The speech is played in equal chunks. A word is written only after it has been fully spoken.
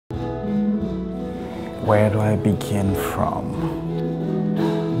Where do I begin from?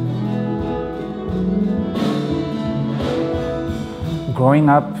 Growing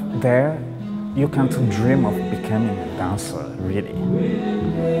up there, you can't dream of becoming a dancer, really.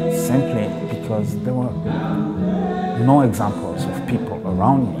 Simply because there were no examples of people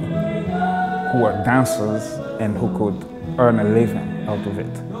around me who were dancers and who could earn a living out of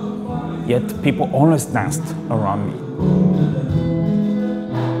it. Yet people always danced around me.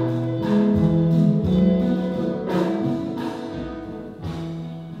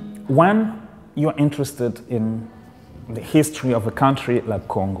 When you're interested in the history of a country like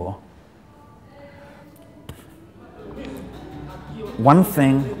Congo, one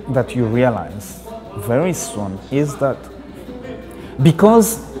thing that you realize very soon is that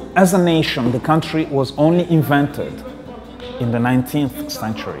because as a nation the country was only invented in the 19th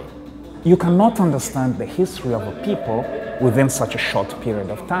century, you cannot understand the history of a people within such a short period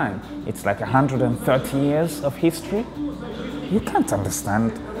of time. It's like 130 years of history. You can't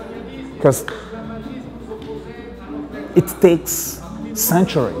understand, because it takes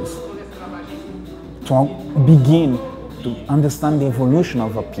centuries to begin to understand the evolution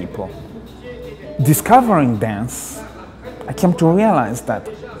of a people. Discovering dance, I came to realize that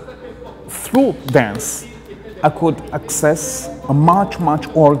through dance, I could access a much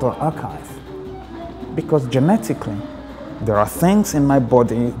older archive. Because genetically, there are things in my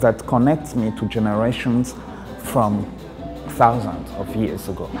body that connect me to generations from thousands of years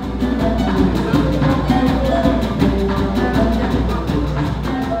ago.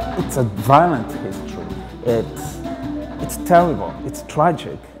 It's a violent history. It's terrible, it's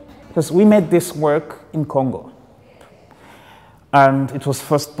tragic. Because we made this work in Congo. And it was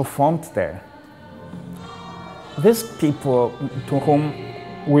first performed there. These people to whom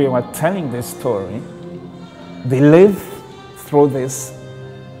we were telling this story, they live through this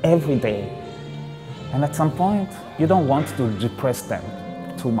every day. And at some point, you don't want to depress them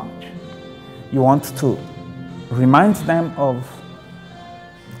too much. You want to remind them of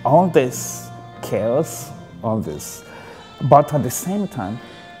all this chaos, all this. But at the same time,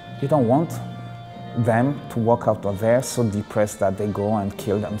 you don't want them to walk out of there so depressed that they go and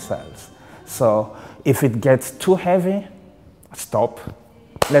kill themselves. So if it gets too heavy, stop,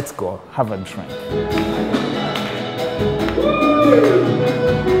 let's go, have a drink.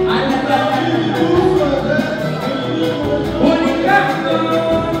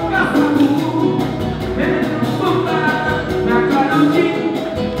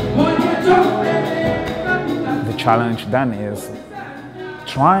 The challenge then is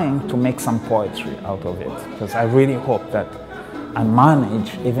trying to make some poetry out of it, because I really hope that I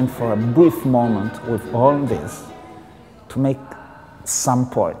manage, even for a brief moment with all this, to make some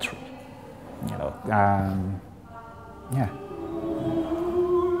poetry, you know, yeah.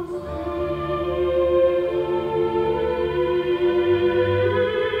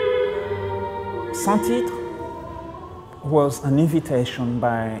 Sentido was an invitation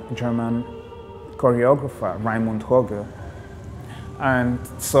by German choreographer Raimund Hoge. And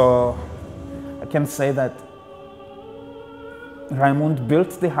so I can say that Raimund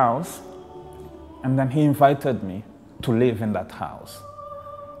built the house and then he invited me to live in that house.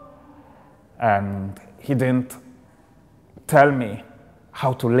 And he didn't tell me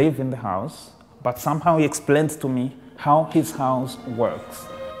how to live in the house, but somehow he explained to me how his house works.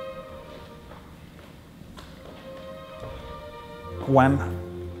 When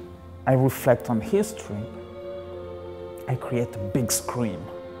I reflect on history, I create a big scream.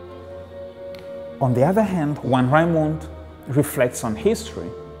 On the other hand, when Raimund reflects on history,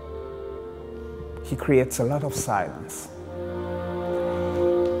 he creates a lot of silence.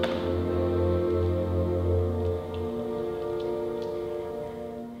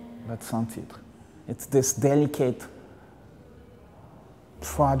 That's Sentido. It's this delicate,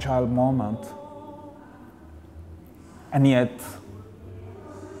 fragile moment, and yet,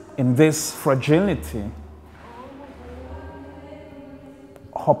 in this fragility,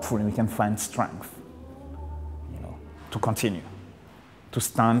 hopefully we can find strength, you know, to continue, to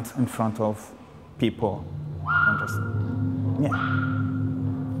stand in front of people and just, yeah.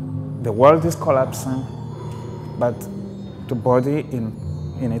 The world is collapsing, but the body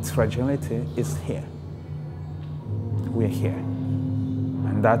in its fragility is here. We're here.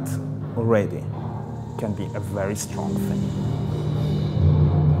 And that already can be a very strong thing.